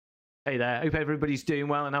Hey there, hope everybody's doing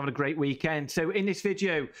well and having a great weekend. So in this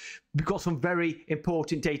video, we've got some very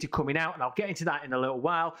important data coming out, and I'll get into that in a little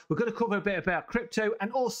while. We're going to cover a bit about crypto,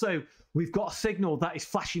 and also we've got a signal that is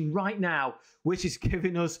flashing right now, which is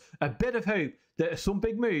giving us a bit of hope that some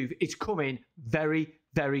big move is coming very,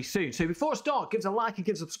 very soon. So before I start, give us a like and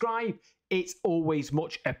give us a subscribe. It's always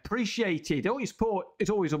much appreciated. All your support is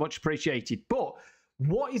always much appreciated. But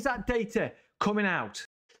what is that data coming out?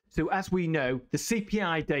 So as we know, the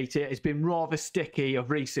CPI data has been rather sticky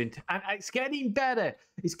of recent, and it's getting better.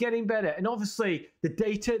 It's getting better. And obviously, the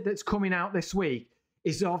data that's coming out this week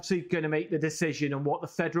is obviously going to make the decision on what the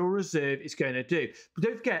Federal Reserve is going to do. But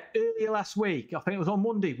don't forget, earlier last week, I think it was on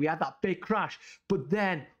Monday, we had that big crash. But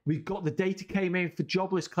then we got the data came in for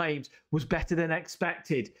jobless claims was better than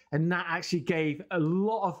expected. And that actually gave a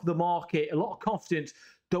lot of the market, a lot of confidence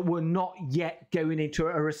that we're not yet going into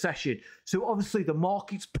a recession. So obviously the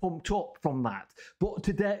market's pumped up from that. But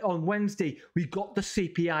today, on Wednesday, we got the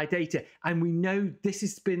CPI data, and we know this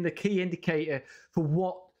has been the key indicator for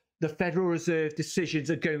what the Federal Reserve decisions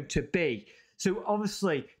are going to be. So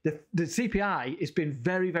obviously the CPI has been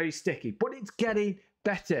very, very sticky, but it's getting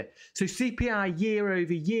better. So CPI year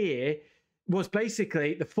over year was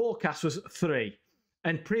basically, the forecast was 3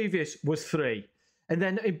 and previous was 3. And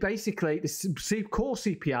then basically the core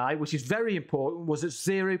CPI, which is very important, was at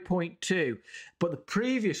 0.2, but the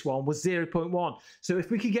previous one was 0.1. So if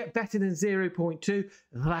we could get better than 0.2,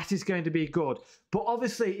 that is going to be good. But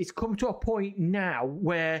obviously it's come to a point now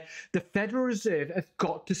where the Federal Reserve have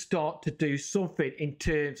got to start to do something in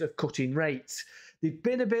terms of cutting rates. They've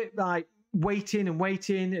been a bit like waiting,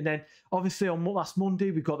 and then obviously on last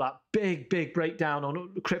Monday we got that big breakdown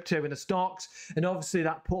on crypto and the stocks, and obviously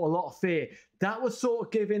that put a lot of fear. That was sort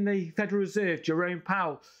of giving the Federal Reserve, Jerome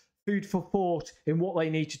Powell, food for thought in what they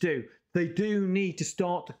need to do. They do need to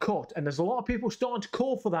start to cut, and there's a lot of people starting to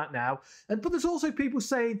call for that now. But there's also people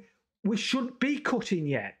saying we shouldn't be cutting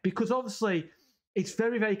yet, because obviously it's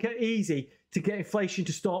very, very easy to get inflation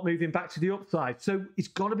to start moving back to the upside. So it's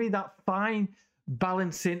got to be that fine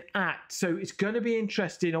balancing act. So it's going to be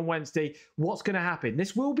interesting on Wednesday what's going to happen.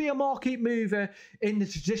 This will be a market mover in the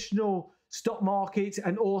traditional stock market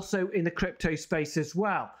and also in the crypto space as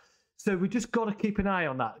well. So we just got to keep an eye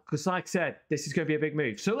on that, because like I said, this is going to be a big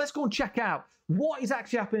move. So let's go and check out what is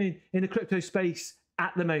actually happening in the crypto space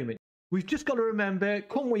at the moment. We've just got to remember,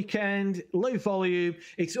 come weekend, low volume,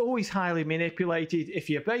 it's always highly manipulated. If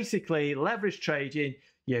you're basically leverage trading,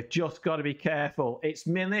 you've just got to be careful. It's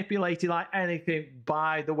manipulated like anything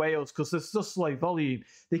by the whales, because there's just low volume.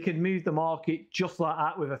 They can move the market just like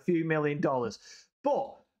that with a few $1 million.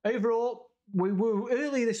 But overall, we were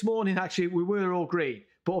early this morning, actually, we were all green.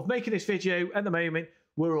 But of making this video at the moment,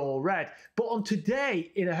 we're all red. But on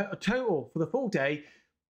today, in a total for the full day,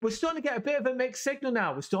 we're starting to get a bit of a mixed signal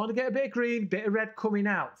now. We're starting to get a bit of green, bit of red coming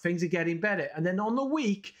out. Things are getting better. And then on the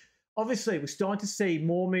week, obviously, we're starting to see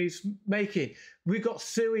more moves making. We've got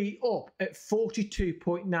SUI up at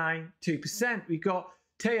 42.92%. We've got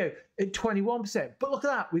Teo at 21%. But look at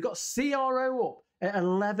that. We've got CRO up at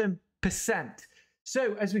 11%.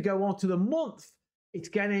 So as we go on to the month, it's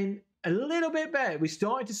getting a little bit better. We're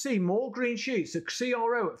starting to see more green shoots. At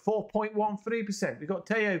CRO at 4.13%. We've got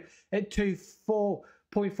Teo at 24.48%.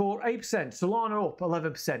 Solana up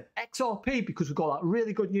 11%. XRP, because we've got that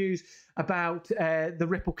really good news about the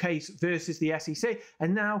Ripple case versus the SEC.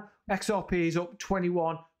 And now XRP is up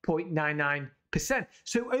 21.99%.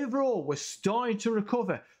 So overall, we're starting to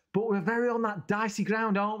recover. But we're very on that dicey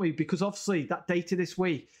ground, aren't we? Because obviously that data this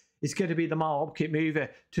week is going to be the market mover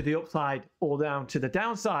to the upside or down to the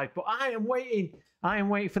downside. But I am waiting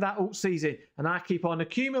for that alt season, and I keep on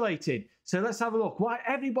accumulating. So let's have a look. Why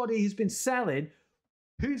everybody has been selling,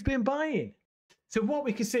 who's been buying? So what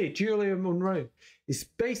we can see, Julia Monroe, is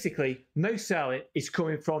basically most selling is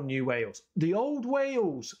coming from new whales. The old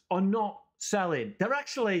whales are not selling. They're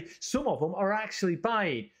actually, some of them are actually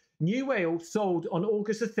buying. New whales sold on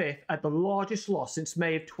August the 5th at the largest loss since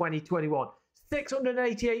May of 2021.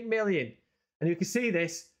 688 million. And you can see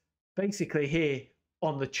this basically here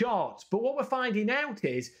on the charts. But what we're finding out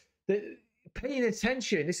is that paying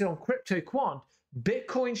attention, this is on Crypto Quant,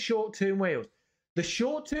 Bitcoin short-term whales. The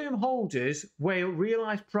short-term holders whale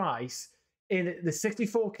realized price in the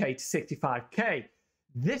 64K to 65K.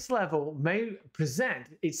 This level may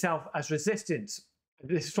present itself as resistance.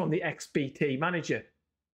 This is from the XBT manager.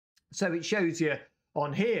 So it shows you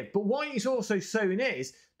on here. But what it's also shown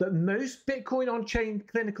is that most Bitcoin on-chain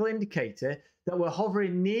clinical indicator that were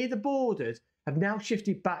hovering near the borders have now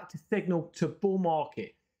shifted back to signal to bull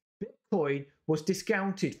market. Bitcoin was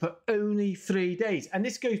discounted for only 3 days. And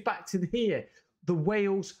this goes back to here. the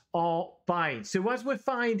whales are buying. So as we're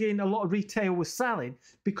finding a lot of retail was selling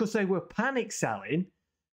because they were panic selling,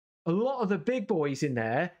 a lot of the big boys in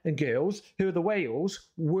there and girls who are the whales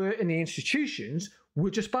were in the institutions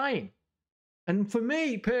were just buying. And for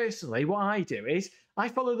me personally, what I do is I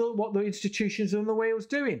follow what the institutions and the whales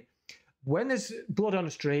doing. When there's blood on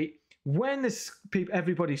the street, when there's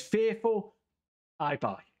everybody's fearful, I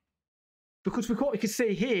buy. Because what we can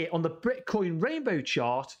see here on the Bitcoin rainbow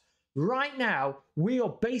chart, right now, we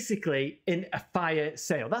are basically in a fire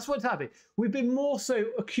sale. That's what's happening. We've been more so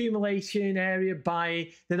accumulation area buying.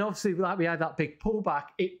 Then obviously, like we had that big pullback,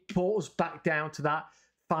 it brought us back down to that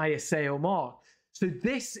fire sale mark. So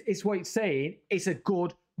this is what it's saying. It's a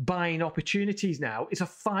good buying opportunities now. It's a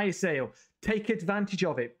fire sale. Take advantage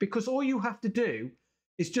of it, because all you have to do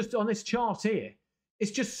is just on this chart here,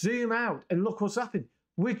 it's just zoom out and look what's happened.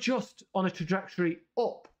 We're just on a trajectory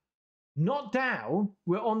up. Not down,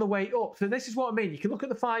 we're on the way up. So this is what I mean. You can look at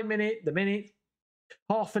the 5 minute, the minute,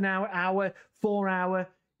 half an hour, hour, 4 hour.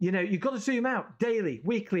 You know, you've got to zoom out daily,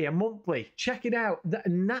 weekly, and monthly. Check it out.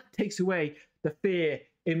 And that takes away the fear,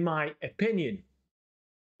 in my opinion.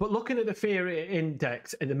 But looking at the fear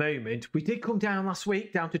index at the moment, we did come down last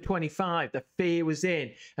week, down to 25. The fear was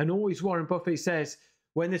in. And always Warren Buffett says,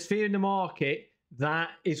 when there's fear in the market, that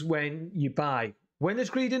is when you buy. When there's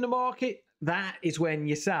greed in the market, that is when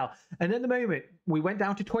you sell. And at the moment, we went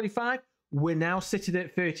down to 25. We're now sitting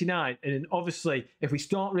at 39. And obviously, if we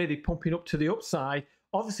start really pumping up to the upside,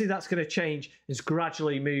 obviously that's going to change and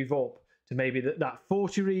gradually move up to maybe that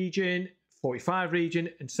 40 region, 45 region,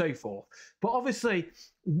 and so forth. But obviously,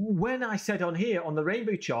 when I said on here, on the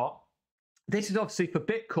rainbow chart, this is obviously for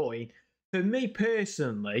Bitcoin. For me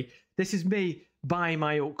personally, this is me buying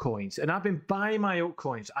my altcoins. And I've been buying my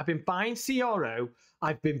altcoins. I've been buying CRO.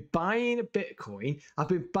 I've been buying Bitcoin. I've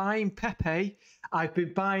been buying Pepe. I've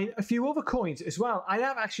been buying a few other coins as well. I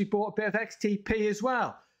have actually bought a bit of XTP as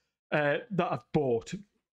well that I've bought.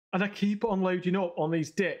 And I keep on loading up on these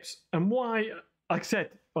dips. And why, like I said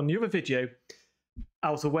on the other video, I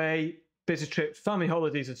was away, business trips, family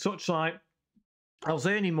holidays and such like. I was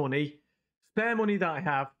earning money, spare money that I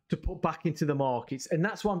have to put back into the markets. And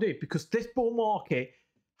that's what I'm doing, because this bull market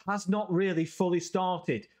has not really fully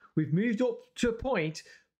started. We've moved up to a point,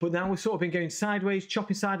 but now we've sort of been going sideways,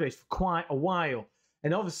 chopping sideways for quite a while.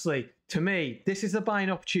 And obviously, to me, this is a buying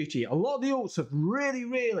opportunity. A lot of the alts have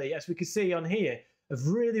really, as we can see on here, have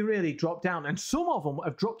really dropped down. And some of them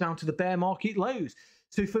have dropped down to the bear market lows.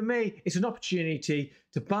 So for me, it's an opportunity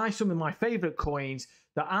to buy some of my favorite coins,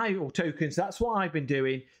 or tokens. That's what I've been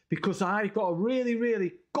doing, because I've got a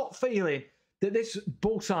really gut feeling that this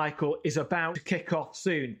bull cycle is about to kick off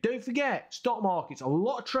soon. Don't forget, stock markets, a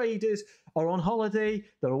lot of traders are on holiday,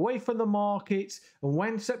 they're away from the markets, and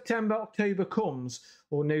when September, October comes,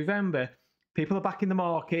 or November, people are back in the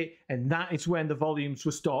market, and that is when the volumes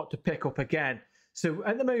will start to pick up again. So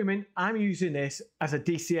at the moment, I'm using this as a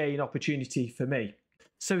DCA opportunity for me.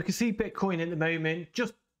 So we can see Bitcoin at the moment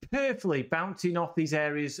just perfectly bouncing off these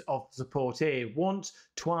areas of support here, once,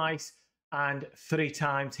 twice, and 3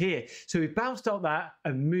 times here. So we bounced off that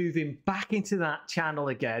and moving back into that channel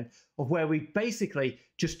again of where we basically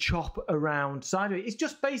just chop around sideways. It's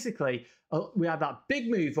just basically, we have that big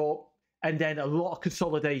move up and then a lot of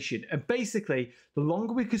consolidation. And basically, the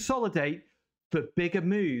longer we consolidate, the bigger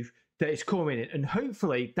move that is coming in. And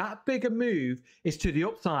hopefully that bigger move is to the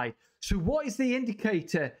upside. So what is the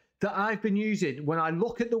indicator that I've been using when I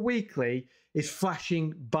look at the weekly is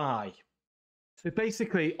flashing buy. So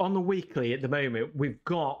basically on the weekly at the moment, we've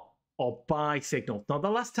got our buy signal. Now, the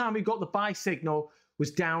last time we got the buy signal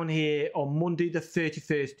was down here on Monday, the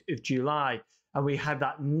 31st of July. And we had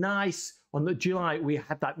that nice, on the July, we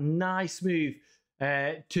had that nice move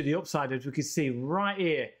to the upside, as we can see right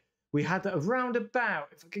here. We had that around about,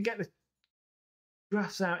 if I could get the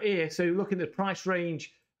graphs out here. So looking at the price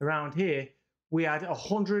range around here, we had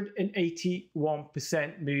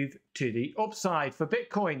 181% move to the upside for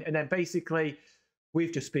Bitcoin. And then basically,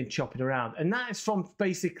 we've just been chopping around. And that is from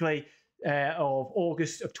basically of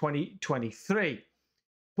August of 2023.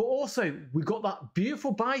 But also, we got that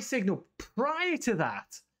beautiful buy signal prior to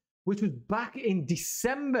that, which was back in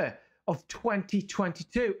December of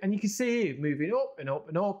 2022. And you can see here, moving up and up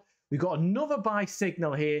and up. We got another buy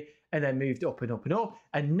signal here, and then moved up and up and up.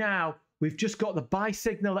 And now we've just got the buy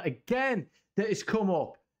signal again that has come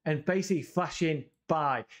up and basically flashing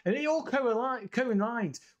buy. And it all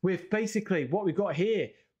coincides with basically what we've got here,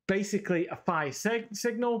 basically a buy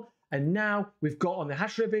signal. And now we've got on the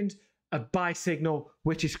hash ribbons a buy signal,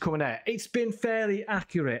 which is coming out. It's been fairly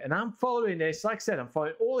accurate. And I'm following this. Like I said, I'm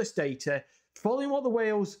following all this data, following what the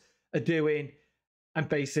whales are doing. And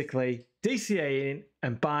basically, DCAing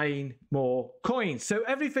and buying more coins. So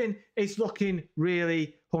everything is looking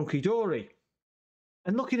really hunky-dory.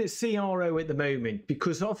 And looking at CRO at the moment,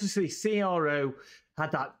 because obviously CRO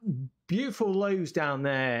had that beautiful lows down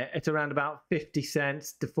there at around about 50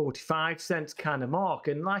 cents to 45 cents kind of mark.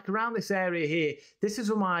 And like around this area here, this is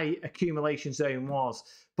where my accumulation zone was.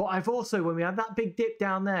 But I've also, when we had that big dip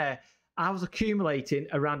down there, I was accumulating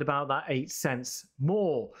around about that 8 cents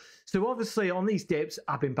more. So obviously on these dips,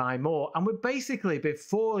 I've been buying more. And we've basically been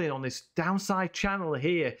falling on this downside channel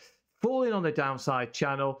here, falling on the downside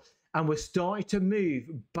channel. And we're starting to move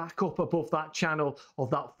back up above that channel of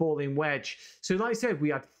that falling wedge. So like I said,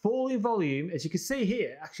 we had falling volume, as you can see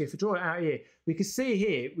here. Actually, if I draw it out here, we can see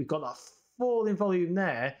here, we've got that falling volume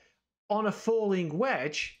there on a falling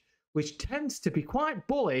wedge, which tends to be quite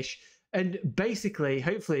bullish. And basically,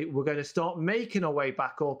 hopefully, we're going to start making our way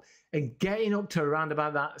back up and getting up to around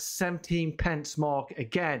about that 17 pence mark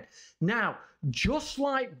again. Now, just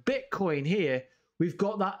like Bitcoin here, we've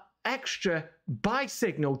got that extra buy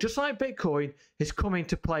signal, just like Bitcoin, has come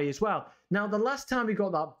into play as well. Now, the last time we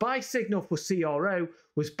got that buy signal for CRO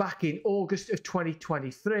was back in August of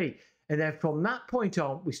 2023. And then from that point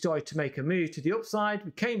on, we started to make a move to the upside.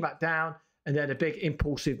 We came back down and then a big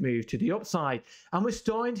impulsive move to the upside. And we're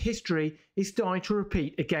starting, history is starting to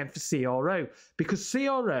repeat again for CRO, because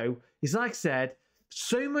CRO is, like I said,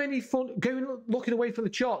 so many fun, looking away from the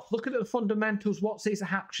charts, looking at the fundamentals, what is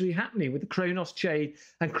actually happening with the Kronos chain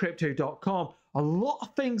and crypto.com. A lot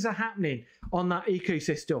of things are happening on that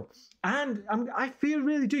ecosystem. And I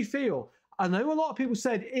really do feel, I know a lot of people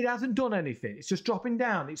said it hasn't done anything. It's just dropping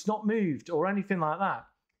down. It's not moved or anything like that.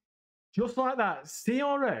 Just like that,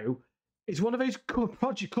 CRO is one of those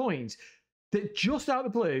project coins that just out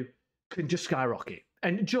of the blue can just skyrocket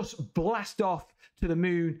and just blast off to the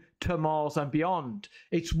moon, to Mars and beyond.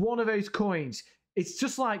 It's one of those coins. It's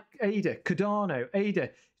just like ADA, Cardano,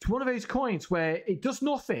 ADA. It's one of those coins where it does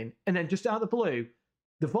nothing and then just out of the blue,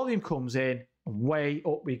 the volume comes in and way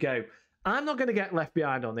up we go. I'm not going to get left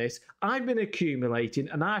behind on this. I've been accumulating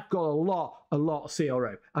and I've got a lot of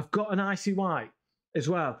CRO. I've got an ICY as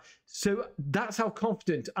well. So that's how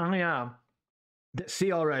confident I am that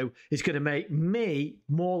CRO is going to make me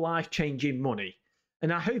more life-changing money.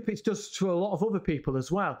 And I hope it does to a lot of other people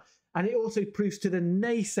as well. And it also proves to the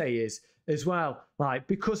naysayers as well, like,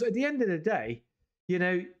 because at the end of the day, you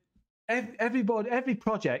know, every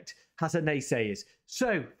project has a naysayers.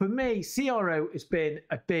 So for me, CRO has been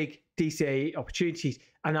a big DCA opportunity,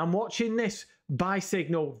 and I'm watching this buy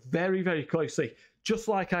signal very, very closely, just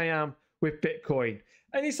like I am with Bitcoin.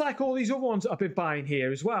 And it's like all these other ones I've been buying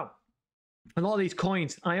here as well. A lot of these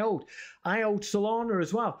coins I hold Solana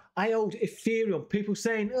as well. I hold Ethereum. People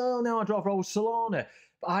saying, oh no, I'd rather hold Solana.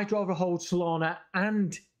 But I'd rather hold Solana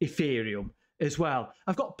and Ethereum as well.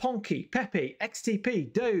 I've got Ponky, Pepe,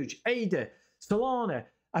 XTP, Doge, ADA, Solana.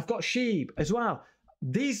 I've got Sheeb as well.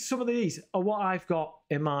 Some of these are what I've got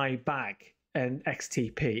in my bag, and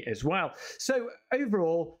XTP as well. So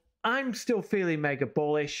overall, I'm still feeling mega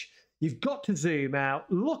bullish. You've got to zoom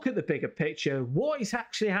out, look at the bigger picture, what is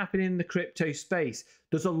actually happening in the crypto space.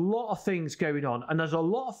 There's a lot of things going on, and there's a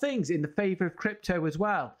lot of things in the favor of crypto as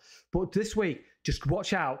well. But this week, just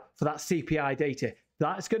watch out for that CPI data.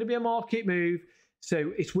 That's going to be a market move,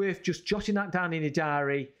 so it's worth just jotting that down in your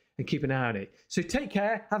diary and keep an eye on it. So take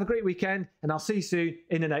care, have a great weekend, and I'll see you soon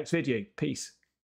in the next video. Peace.